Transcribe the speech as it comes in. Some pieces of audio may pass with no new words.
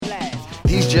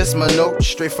These just my notes,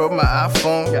 straight from my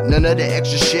iPhone. None of the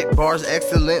extra shit, bars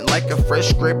excellent like a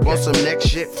fresh grip on some next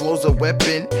shit. Flow's a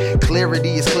weapon, clarity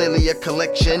is clearly a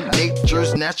collection.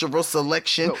 Nature's natural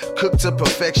selection, cooked to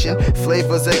perfection.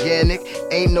 Flavors organic,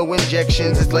 ain't no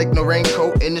injections. It's like no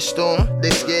raincoat in the storm.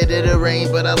 They scared of the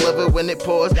rain, but I love it when it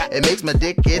pours. It makes my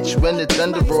dick itch when the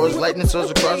thunder roars. Lightning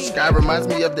soars across the sky, reminds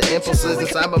me of the impulses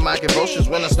inside my mind. Convulsions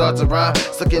when I start to rhyme.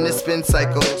 Stuck in this spin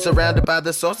cycle, surrounded by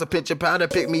the sauce. A pinch of powder,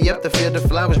 pick me up to feel the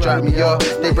flowers drop me off.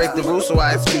 They break the rules, so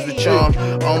I excuse the charm.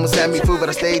 Almost had me fooled, but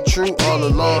I stayed true all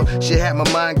along. Shit had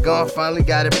my mind gone, finally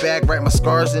got it back. Write my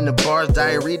scars in the bars,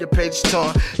 diary the page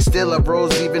torn. Still I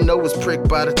rose even though it's pricked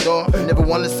by the thorn. Never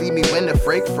wanna see me win, a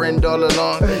fake friend all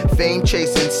along. Fame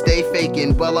chasing, stay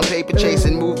faking, while I'm paper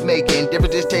chasing, move making,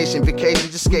 different gestation,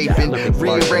 vacations escaping,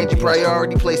 rearranging,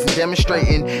 priority placing,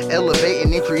 demonstrating,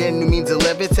 elevating, and creating new means of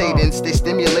levitating. Stay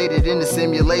stimulated in the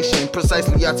simulation,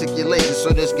 precisely articulating, so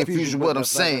there's confusion what I'm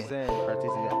saying.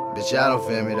 Bitch, y'all don't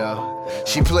feel me though.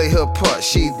 She play her part,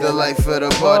 she the life of the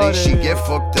party. She get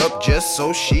fucked up just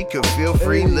so she could feel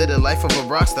free. Live the life of a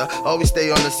rockstar, always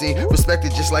stay on the scene.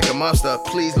 Respected just like a monster,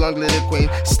 please long live the queen.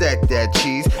 Stack that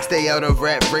cheese, stay out of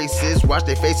rap races. Watch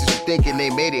their faces for thinking they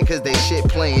made it, cause they shit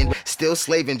playing. Still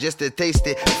slaving just to taste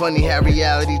it. Funny how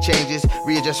reality changes,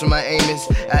 readjust when my aim is.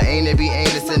 I aim to be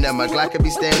aimless enough, my Glock could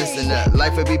be stainless enough.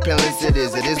 Life would be painless, it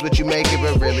is what you make it,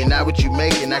 but really not what you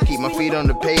making. I keep my feet on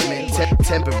the pavement,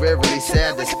 temporarily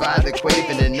satisfied.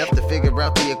 Equating enough to figure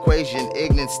out the equation.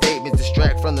 Ignorant statements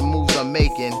distract from the moves I'm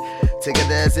making.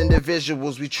 Together as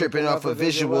individuals, we tripping off of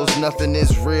visuals. Nothing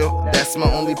is real, that's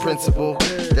my only principle.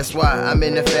 That's why I'm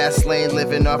in the fast lane,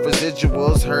 living off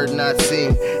residuals. Heard, not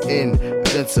seen,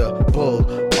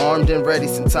 invincible. Armed and ready,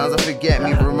 sometimes I forget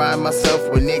me. Remind myself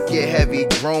when it get heavy.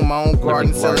 Grown my own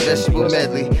garden, sell a vegetable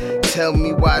medley. Tell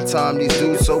me why, Tom, these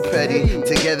dudes so petty.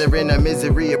 Together in our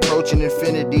misery, approaching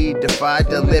infinity. Defy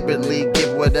deliberately,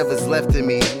 give whatever's left of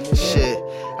me. Shit,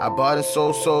 I bought and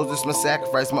sold souls, it's my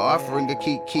sacrifice. My offering to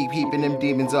keep heaping them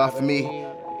demons off of me.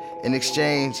 In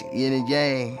exchange, yin and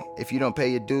yang. If you don't pay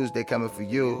your dues, they coming for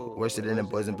you. Worse than them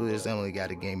boys and blues, they only got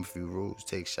a game, a few rules.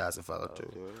 Take shots and follow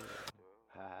through.